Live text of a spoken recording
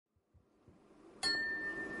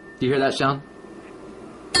Do you hear that sound?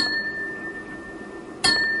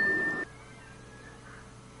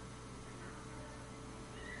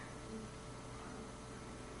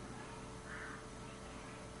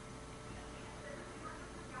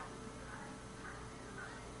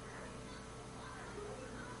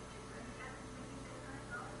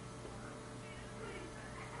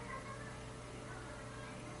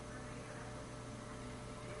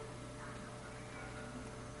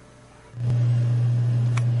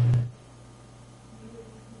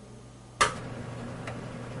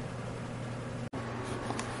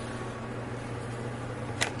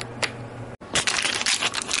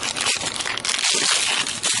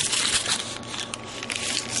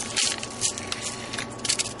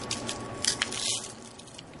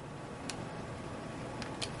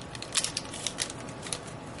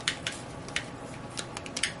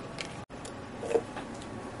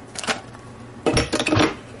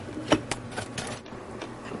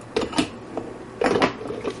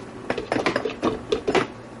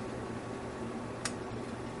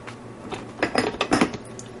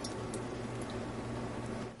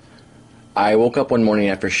 I woke up one morning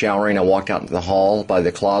after showering. I walked out into the hall by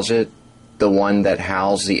the closet, the one that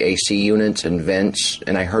housed the AC units and vents,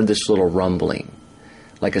 and I heard this little rumbling,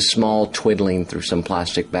 like a small twiddling through some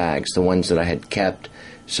plastic bags, the ones that I had kept,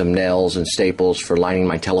 some nails and staples for lining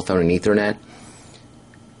my telephone and Ethernet.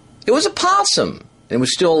 It was a possum, and it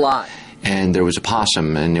was still alive. And there was a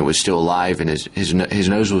possum, and it was still alive, and his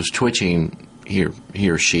nose was twitching, he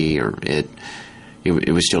or she, or it.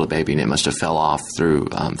 It was still a baby, and it must have fell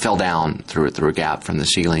down through a gap from the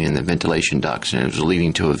ceiling and the ventilation ducts, and it was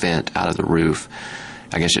leading to a vent out of the roof.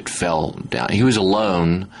 I guess it fell down. He was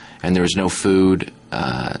alone, and there was no food,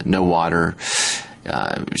 no water.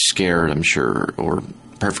 Scared, I'm sure, or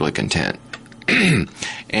perfectly content.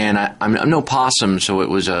 And I'm no possum, so it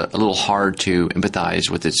was a little hard to empathize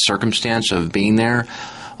with its circumstance of being there.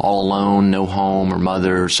 All alone, no home or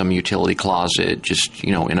mother, some utility closet, just,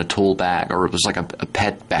 in a tool bag, or it was like a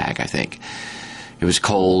pet bag, I think. It was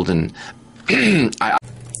cold, and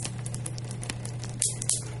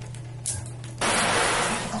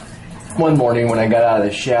one morning when I got out of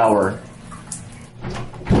the shower,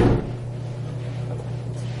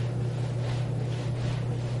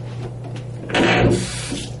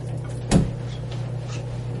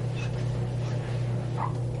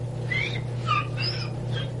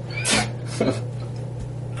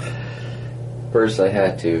 first I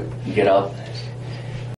had to get up